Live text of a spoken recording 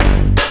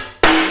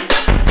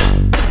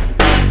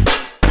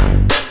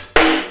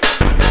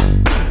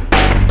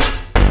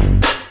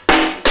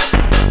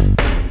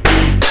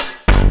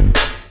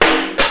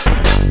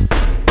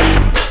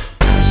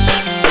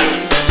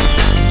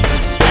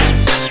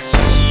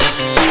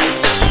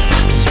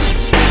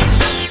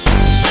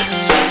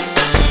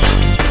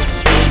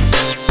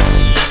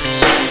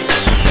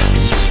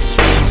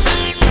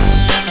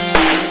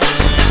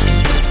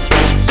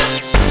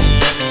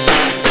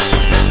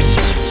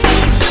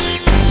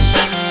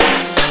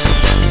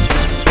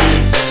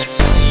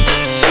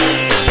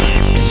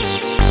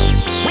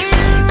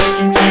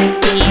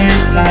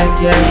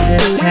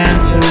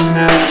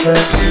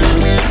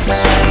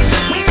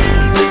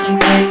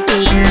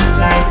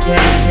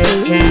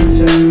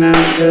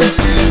to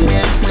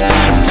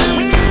suicide.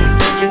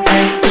 We can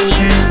take the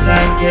chance,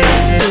 I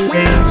guess it's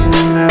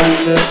tantamount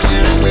to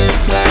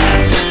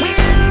suicide.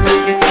 We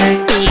can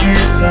take the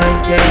chance,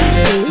 I guess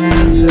it's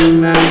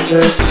tantamount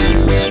to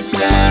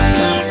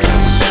suicide.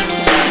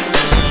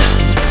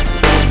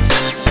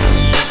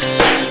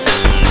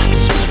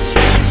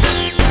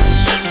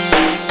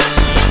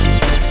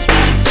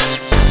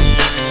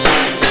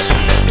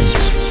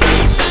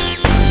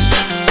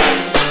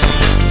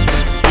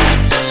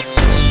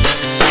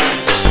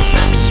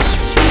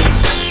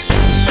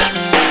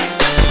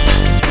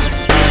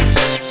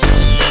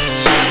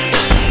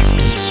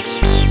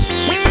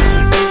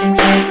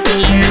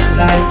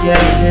 I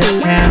guess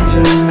it's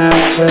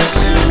tantamount to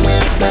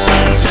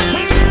suicide.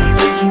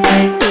 We can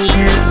take the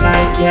chance,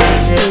 I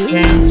guess it's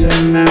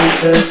tantamount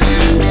to suicide.